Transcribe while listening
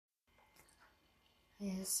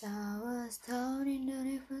As I was down in the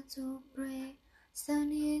river to pray,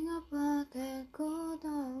 standing above that good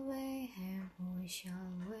old way, and who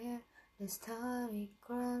shall wear the starry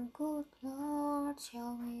crown? Good Lord,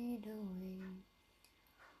 show me the way.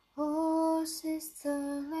 Oh,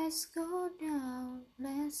 sister, let's go down,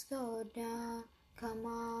 come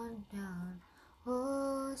on down.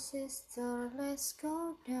 Oh, sister, let's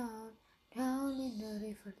go down in the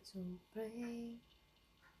river to pray.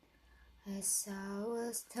 As I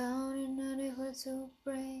was down in the river to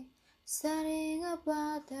pray, studying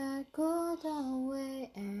about that good old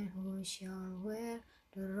way, and who shall wear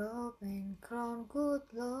the robe and crown? Good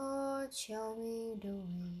Lord, show me the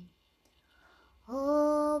way.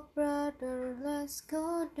 Oh, brother, let's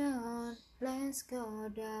go down,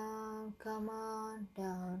 come on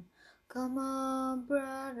down. Come on,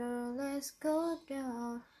 brother, let's go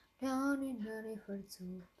down in the river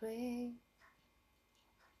to pray.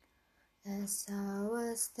 As I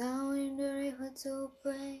was down in the river to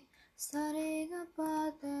pray, studying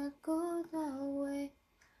about that good old way,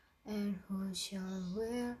 and who shall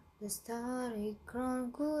wear the starry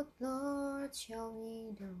crown? Good Lord, show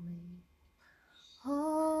me the way.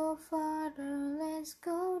 Oh, Father, let's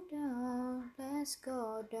go down,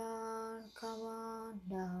 come on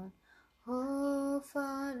down. Oh,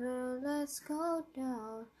 Father, let's go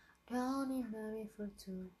down in the river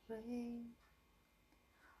to pray.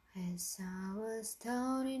 As I was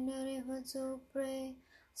down in the river to pray,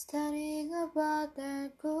 studying about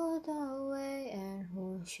that good old way, and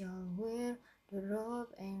who shall wear the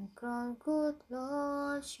robe and crown? Good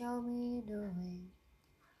Lord, show me the way.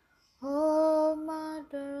 Oh,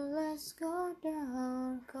 mother, let's go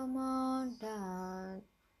down, come on down.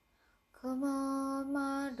 Come on,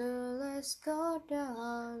 mother, let's go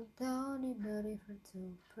down in the river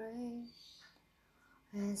to pray.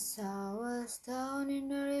 As I was down in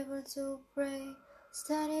the river to pray,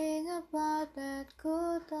 studying about that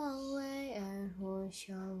good old way, and who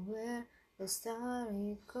shall wear the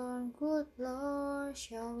starry crown? Good Lord,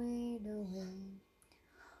 show me the way.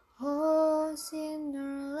 Oh,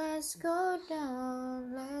 sinner, let's go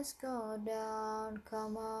down,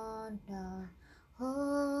 come on down.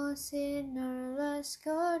 Oh, sinner, let's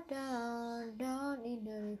go down in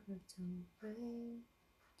the river to pray.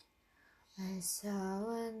 As I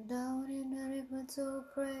went down in the river to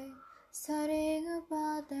pray, studying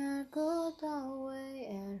about that good old way,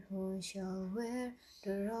 and who shall wear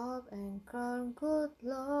the robe and crown? Good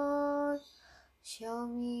Lord, show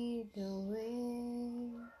me the way.